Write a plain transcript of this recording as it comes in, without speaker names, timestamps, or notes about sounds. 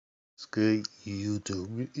It's good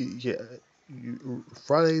YouTube. Yeah,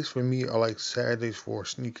 Fridays for me are like Saturdays for a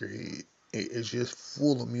sneakerhead. It's just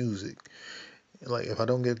full of music. Like if I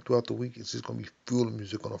don't get it throughout the week, it's just gonna be full of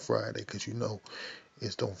music on a Friday because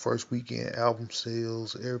it's the first weekend album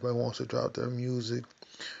sales. Everybody wants to drop their music.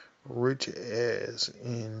 Rich as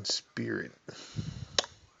in spirit.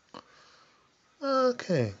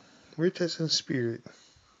 Okay, Rich as in spirit.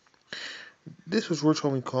 This was Rich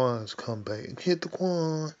Homie Quan's comeback. Hit the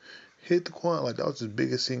Quan. Like that was his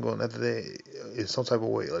biggest single, and after that, in some type of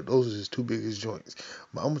way, like those are his two biggest joints.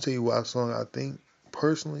 But I'm gonna tell you what song I think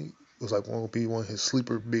personally was like one of his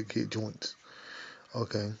sleeper big hit joints.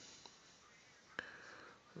 Okay,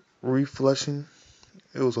 Reflection.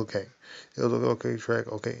 It was okay. It was an okay track.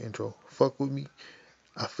 Okay intro. Fuck with me.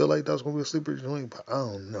 I feel like that was gonna be a sleeper joint, but I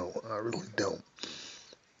don't know. I really don't.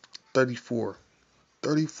 34.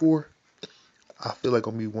 34. I feel like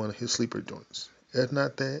gonna be one of his sleeper joints. If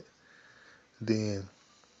not that, then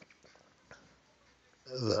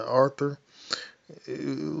the Arthur. It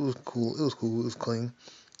was cool. It was cool. It was clean.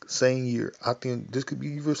 Same year. I think this could be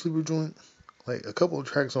your sleeper joint. Like a couple of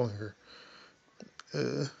tracks on here.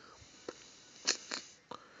 Uh,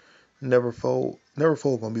 Never Fold. Never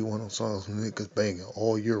Fold gonna be one of those songs when niggas banging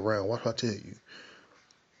all year round. What I tell you?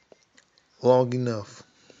 Long enough.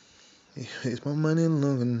 Is my money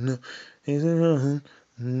long enough? Is it wrong?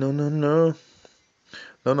 No, no, no.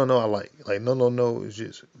 No, no, no. I like no, no, no. Is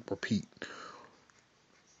just repeat.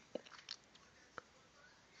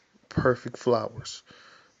 Perfect Flowers.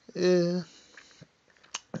 Yeah,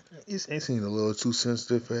 it seemed a little too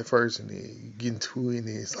sensitive at first, and then you get into it, and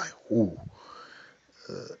then it's like, ooh.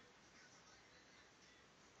 Uh,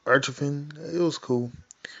 Archifin, it was cool.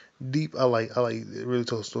 Deep, I like it really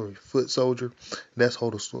told a story. Foot Soldier, that's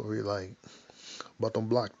whole the story, like about them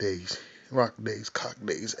block days, rock days, cock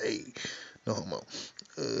days, hey, no homo.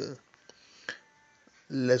 Uh,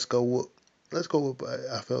 let's go up. Let's go up.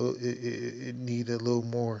 I felt it needed a little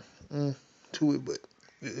more to it, but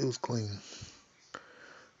it was clean.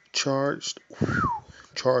 Charged, whew,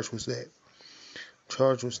 charged was that.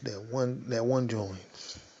 Charged was that one joint.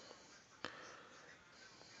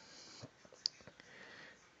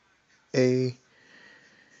 A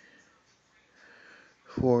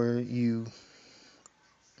for you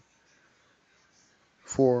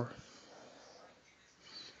for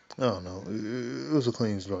I don't know. It was a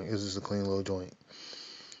clean joint. It was just a clean little joint.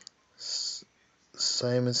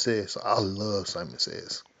 Simon Says. I love Simon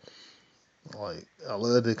Says. Like I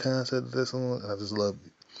love the concept of this song. I just love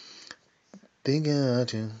it. Thinking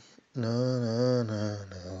about you. No, no, no,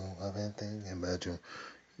 no. I've been thinking about you.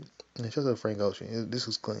 And shout out to Frank Ocean. This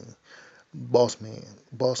was clean. Boss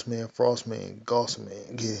Man, Frost Man, Goss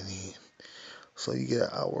Man, getting in. So you get an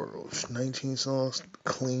hour of 19 songs,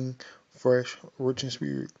 clean, fresh, rich in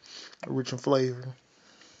spirit, rich in flavor.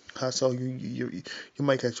 I saw you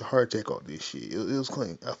might catch a heart attack on this shit. It was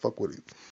clean. I fuck with it.